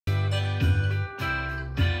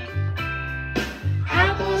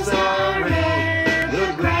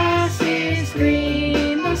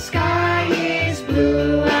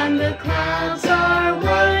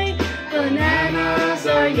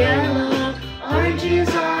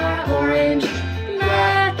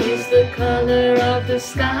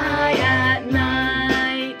sky at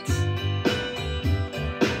night.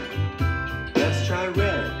 Let's try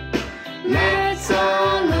red. Let's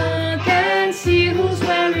all look and see who's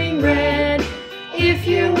wearing red. If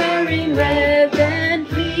you're wearing red, then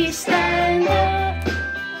please stand up.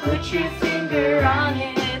 Put your finger on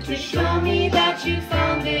it to show me that you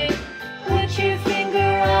found it. Put your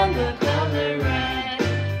finger on the color red.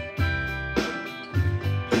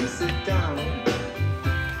 Please sit down.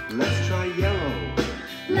 Let's try yellow.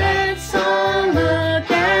 Let's all look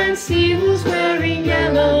and see who's wearing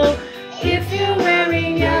yellow. If you're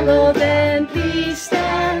wearing yellow, then please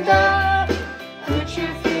stand up. Put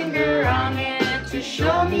your finger on it to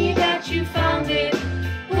show me that you found it.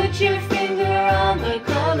 Put your finger on the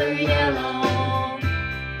color yellow.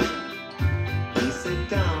 Please sit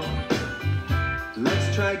down.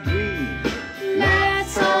 Let's try green.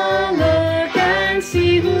 Let's all look and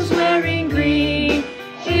see who's wearing green.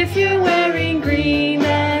 If you're wearing green,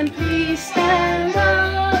 then please stand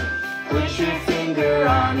up. Put your finger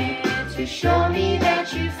on it to show me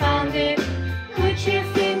that you found it. Put your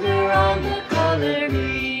finger on the color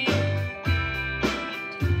green.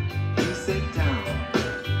 Please sit down.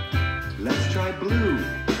 Let's try blue.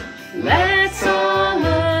 Let's all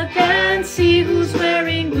look and see who's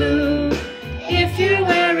wearing blue. If you're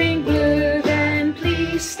wearing blue, then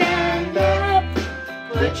please stand up.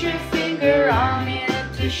 Put your finger on it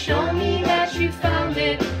to show me that you found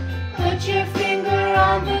it. Put your finger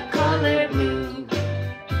on the color blue.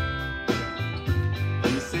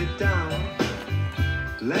 Please sit down.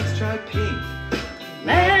 Let's try pink.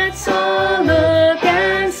 Let's all look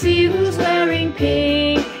and see who's wearing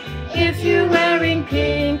pink. If you're wearing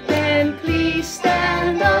pink, then please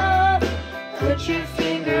stand up. Put your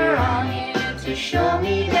finger on it to show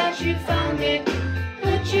me that you found it.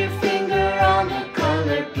 Put your finger on the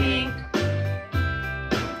color pink.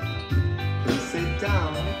 Please sit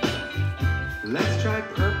down. Let's try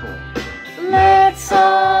purple. Let's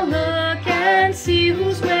all look and see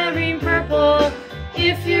who's wearing purple.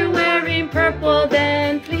 If you're wearing purple,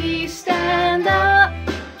 then please stand up.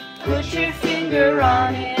 Put your finger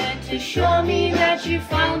on it to show me that you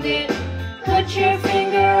found it. Put your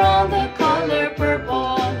finger on the color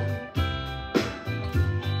purple.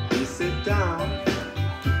 Please sit down.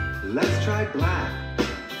 Let's try black.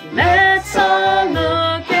 Let's all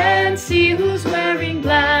look and see who's wearing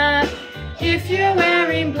black. If you're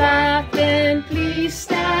wearing black, then please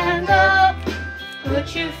stand up.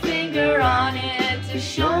 Put your finger on it to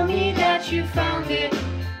show me that you found it.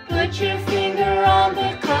 Put your finger on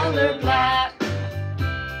the color black.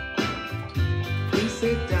 Please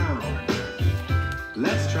sit down.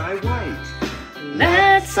 Let's try white.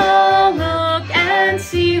 Let's all look and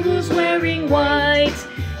see who's wearing white.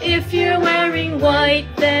 If you're wearing white,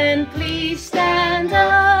 then please stand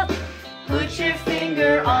up. Put your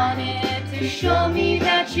finger on it to show me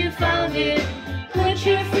that you found it. Put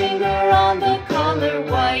your finger on the color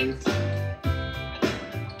white.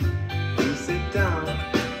 Please sit down.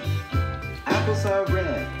 Apples are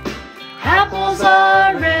red. Apples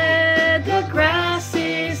are red, the grass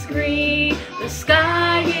is green, the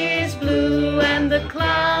sky is blue, and the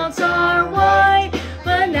clouds are white.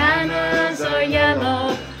 Bananas are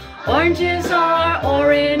yellow, oranges are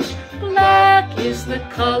orange, black is the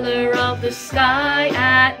color of the sky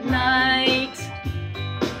at night.